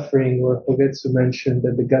mind suffering, or forgets to mention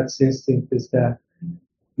that the gut instinct is that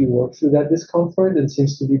you work through that discomfort, and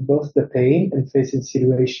seems to be both the pain and facing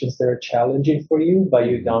situations that are challenging for you, but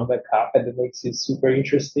you don't back up, and it makes it super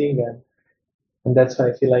interesting. And that's why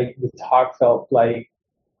I feel like the talk felt like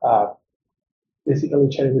basically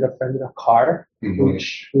chatting with a friend in a car,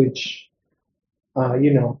 which it's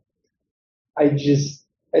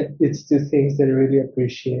two things that I really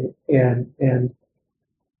appreciate, and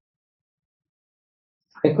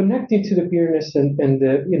connecting to the peerness and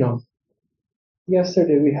the,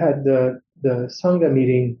 yesterday we had the Sangha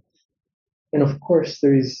meeting, and of course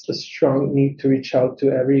there is a strong need to reach out to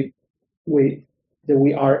every way that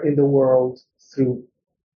we are in the world through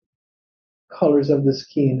colors of the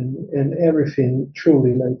skin and everything,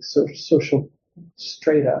 truly like social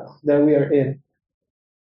strata that we are in.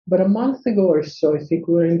 But a month ago or so, I think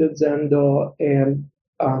we were in the Zendo, and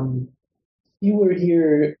you were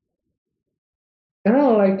here. And I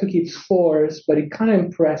don't like to keep scores, but it kind of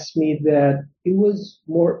impressed me that it was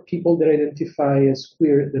more people that identify as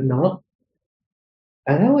queer than not.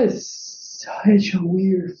 And that was such a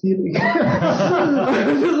weird feeling. Like,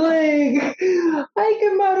 I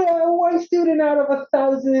came out of one student out of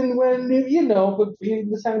 1,000 when, but in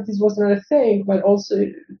the 70s wasn't a thing, but also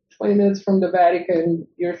 20 minutes from the Vatican,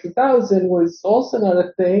 year 2000 was also not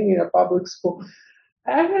a thing in a public school.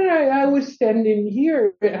 And I was standing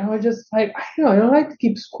here, and I was just like, I don't like to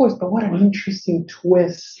keep scores, but what an interesting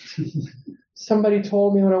twist. Somebody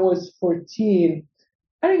told me when I was 14,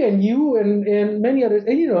 and again, you and many others,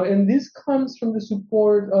 and this comes from the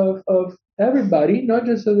support of everybody, not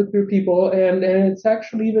just of the queer people, and it's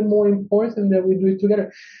actually even more important that we do it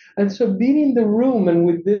together. And so being in the room and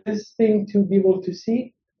with this thing to be able to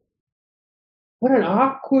see, what an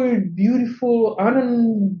awkward, beautiful,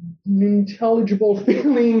 unintelligible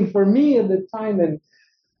feeling for me at the time.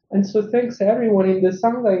 And so thanks to everyone in the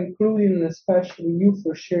Sangha, including and especially you,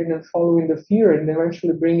 for sharing and following the fear and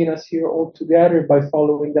eventually bringing us here all together by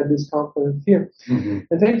following that discomfort and fear. And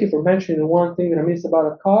thank you for mentioning the one thing that I missed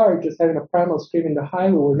about a car, just having a primal scream in the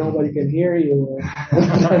highway where nobody can hear you.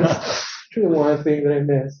 That's truly one thing that I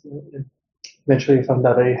missed. Eventually I found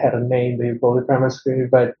out I had a name, they called it primal scream,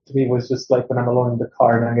 but to me it was just like when I'm alone in the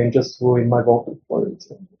car and I can just ruin my vocal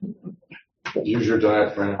cords. Use your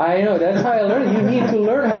diaphragm. I know, that's how I learned. You need to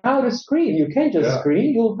learn how to scream. You can't just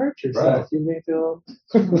scream, you'll hurt yourself. Right. You need to.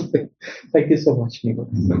 Thank you so much, Nico.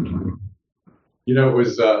 It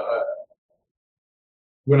was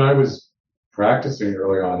when I was practicing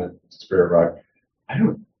early on at Spirit Rock, I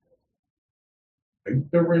don't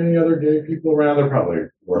think there were any other gay people around. There probably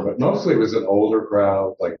were, but mostly it was an older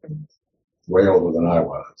crowd, like way older than I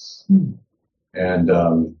was. And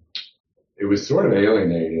it was sort of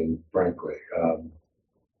alienating, frankly.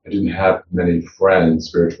 I didn't have many friends,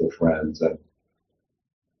 spiritual friends, and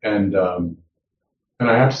I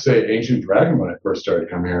have to say, Ancient Dragon, when I first started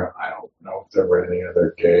coming here, I don't know if there were any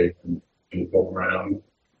other gay people around,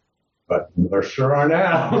 but there sure are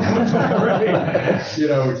now. Right?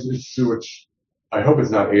 Which I hope it's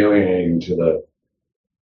not alienating to the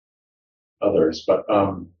others, but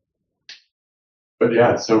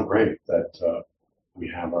yeah, it's so great that we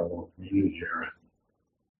have our little community here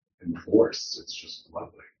in force. It's just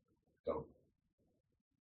lovely. So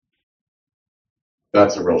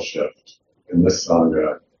that's a real shift in this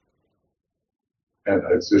Sangha, and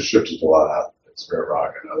it's shifted a lot at Spirit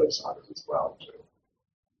Rock and other Sanghas as well too.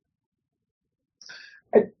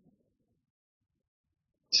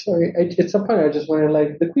 At some point I just wanted,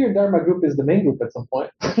 like, the Queer Dharma group is the main group at some point.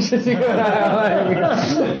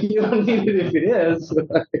 You don't need it if it is.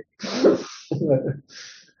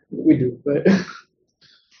 We do, but.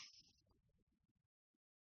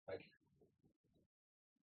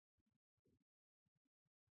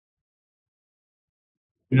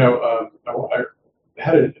 I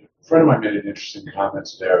had a friend of mine made an interesting comment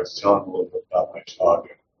today. I was telling him a little bit about my talk.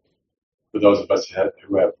 For those of us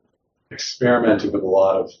who have experimented with a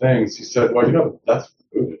lot of things, he said, well, that's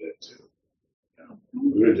what Buddha did too.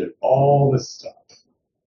 Buddha did all this stuff.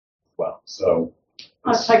 Well, so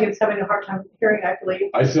Tiger's having a hard time hearing, I believe.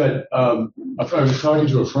 I said, I was talking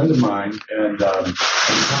to a friend of mine, and I was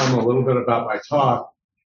telling him a little bit about my talk.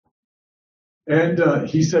 And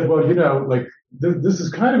he said, well, like, this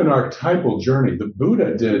is kind of an archetypal journey. The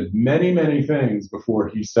Buddha did many, many things before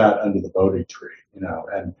he sat under the Bodhi tree,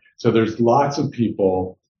 and so there's lots of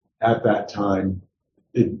people at that time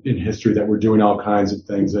in history that were doing all kinds of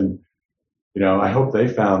things. And, I hope they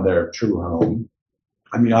found their true home.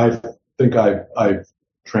 I mean, I think I've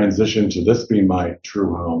transitioned to this being my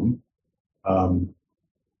true home.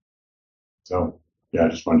 So yeah, I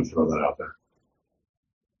just wanted to throw that out there.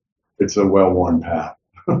 It's a well-worn path,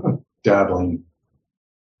 dabbling,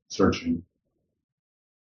 searching.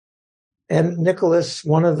 And Nicholas,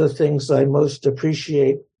 one of the things I most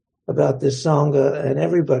appreciate about this Sangha and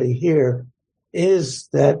everybody here is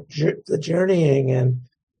that the journeying, and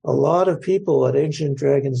a lot of people at Ancient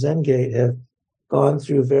Dragon Zen Gate have gone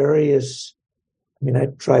through various, I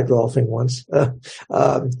tried rolfing once,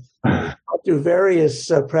 through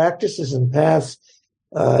various practices and paths.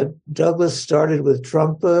 Douglas started with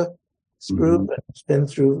Trungpa's group, and it's been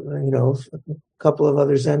through, a couple of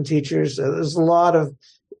other Zen teachers. There's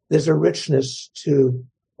a richness to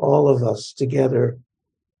all of us together,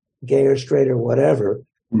 gay or straight or whatever,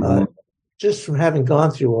 just from having gone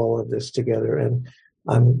through all of this together. And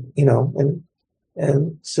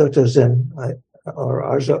and Soto Zen,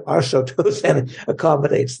 our Soto Zen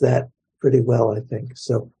accommodates that pretty well, I think.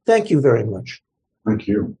 So thank you very much. Thank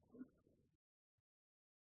you.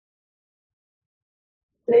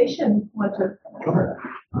 Station, what to?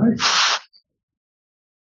 Nice.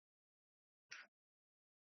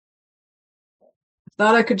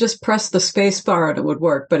 Thought I could just press the space bar and it would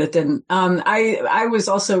work, but it didn't. I was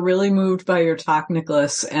also really moved by your talk,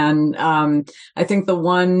 Nicholas, and I think the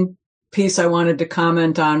one piece I wanted to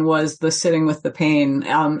comment on was the sitting with the pain,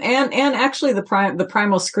 and actually the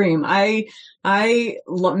primal scream. I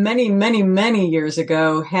many years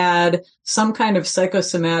ago had some kind of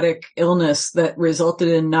psychosomatic illness that resulted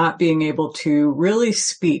in not being able to really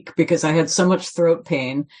speak because I had so much throat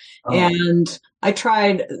pain. And I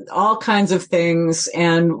tried all kinds of things,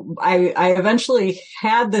 and I eventually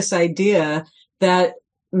had this idea that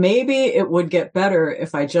maybe it would get better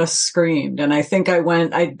if I just screamed. And I think I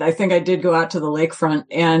think I did go out to the lakefront,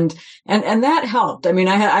 and that helped. I mean,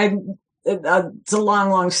 it's a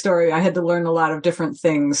long story. I had to learn a lot of different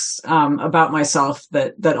things about myself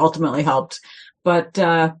that ultimately helped. But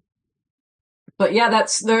yeah,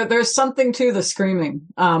 there's something to the screaming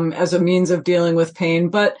as a means of dealing with pain.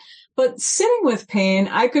 But sitting with pain,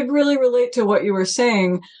 I could really relate to what you were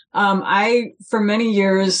saying. I, for many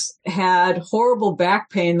years, had horrible back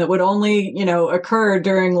pain that would only, occur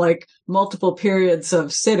during like multiple periods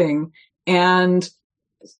of sitting. And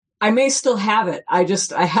I may still have it. I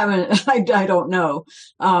haven't, I don't know.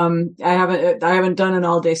 I haven't done an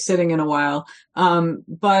all day sitting in a while.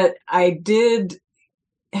 But I did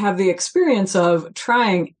have the experience of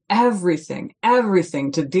trying everything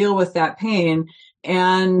to deal with that pain.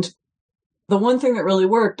 And the one thing that really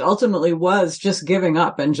worked ultimately was just giving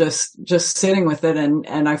up and just sitting with it.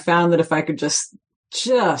 And I found that if I could just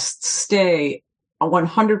stay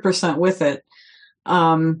 100% with it,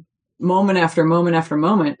 moment after moment after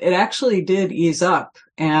moment, it actually did ease up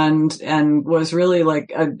and was really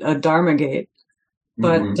like a Dharma gate.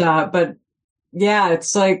 But yeah,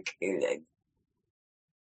 it's like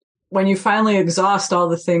when you finally exhaust all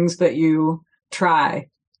the things that you try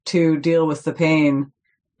to deal with the pain,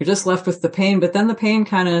 you're just left with the pain, but then the pain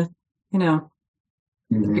kind of,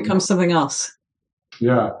 it becomes something else.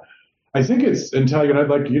 Yeah. I think it's, and Tiger, I'd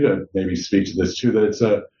like you to maybe speak to this too, that it's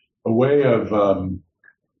a way of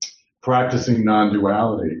practicing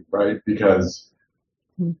non-duality, right? Because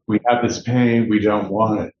we have this pain, we don't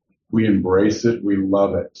want it. We embrace it, we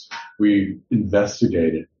love it, we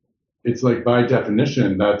investigate it. It's like, by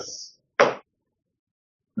definition, that's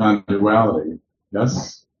non-duality.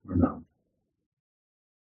 Yes or no?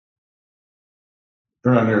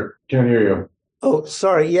 Turn on your, can't hear you. Oh,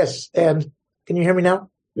 sorry. Yes. And can you hear me now?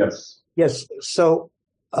 Yes. Yes. So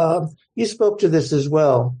you spoke to this as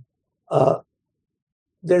well.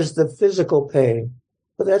 There's the physical pain,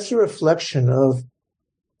 but that's a reflection of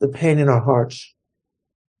the pain in our hearts.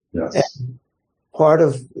 Yes. And part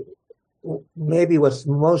of maybe what's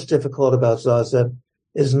most difficult about Zazen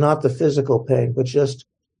is not the physical pain, but just,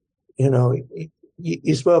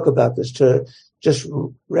 you spoke about this, to just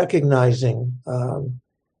recognizing, all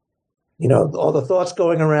the thoughts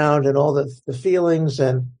going around and all the feelings.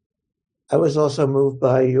 And I was also moved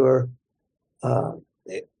by your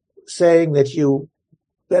saying that you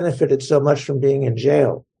benefited so much from being in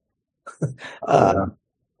jail.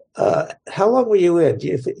 How long were you in,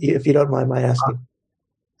 if you don't mind my asking?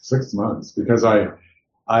 6 months, because I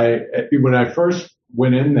when I first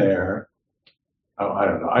went in there, I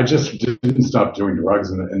don't know, I just didn't stop doing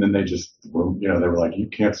drugs, and then they just were, they were like, you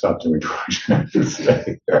can't stop doing drugs, you have to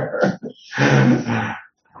stay there.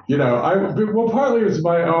 Well, partly it was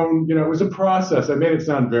my own, it was a process. I made it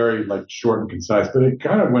sound very like short and concise, but it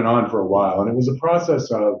kind of went on for a while, and it was a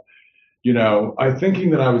process of, I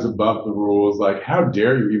thinking that I was above the rules, like, how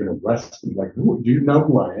dare you even arrest me? Like, do you know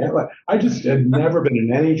who I am? Like, I just had never been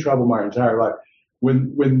in any trouble my entire life.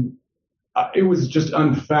 When it was just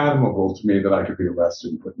unfathomable to me that I could be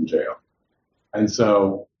arrested and put in jail. And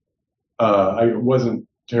so, I wasn't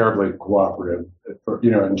terribly cooperative,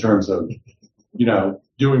 in terms of,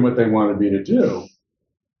 doing what they wanted me to do.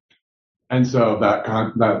 And so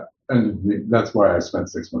that's why I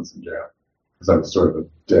spent 6 months in jail, because I was sort of a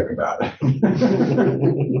dick about it.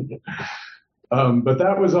 But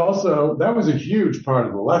that was a huge part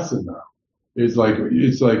of the lesson, though. It's like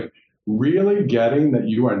really getting that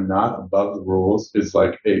you are not above the rules is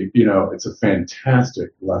like it's a fantastic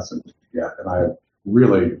lesson to get. And I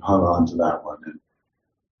really hung on to that one. And,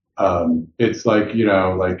 it's like,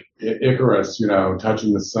 like Icarus,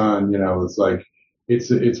 touching the sun, it's like,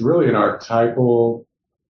 it's really an archetypal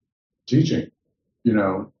teaching,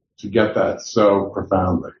 to get that so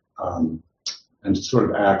profoundly, and to sort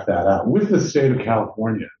of act that out with the state of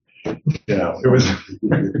California. It was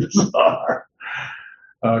bizarre.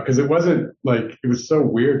 Cause it wasn't like, it was so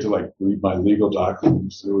weird to like read my legal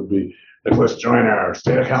documents. It would be, Nicholas Joyner,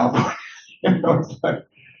 state of California.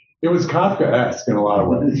 It was Kafka-esque in a lot of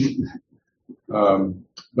ways.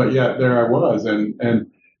 But yeah, there I was. And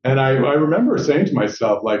I remember saying to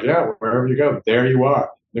myself, like, yeah, wherever you go, there you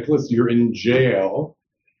are. Nicholas, you're in jail.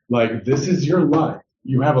 Like, this is your life.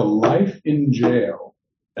 You have a life in jail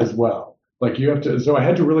as well. Like, so I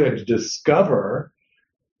had to discover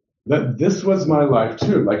that this was my life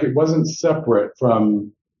too. Like, it wasn't separate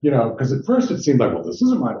from, because at first it seemed like, well, this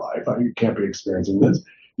isn't my life. You can't be experiencing this,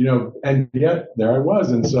 and yet there I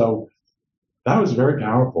was. And so that was very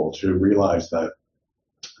powerful to realize that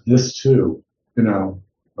this too,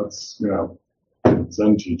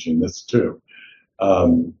 Zen teaching, this too.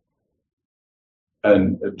 And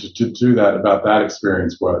to do that about that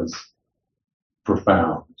experience was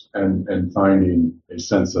profound, and finding a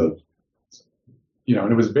sense of,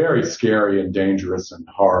 and it was very scary and dangerous and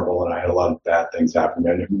horrible, and I had a lot of bad things happen.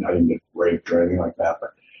 I didn't get raped or anything like that,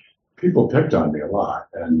 but people picked on me a lot,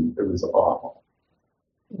 and it was awful.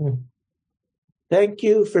 Thank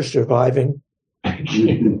you for surviving. Thank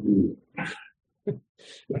you.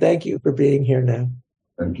 Thank you for being here now.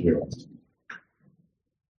 Thank you.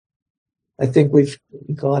 I think we've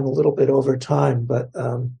gone a little bit over time, but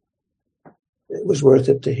it was worth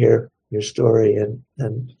it to hear your story, and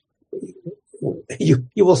you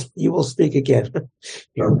will speak again.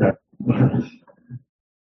 Okay.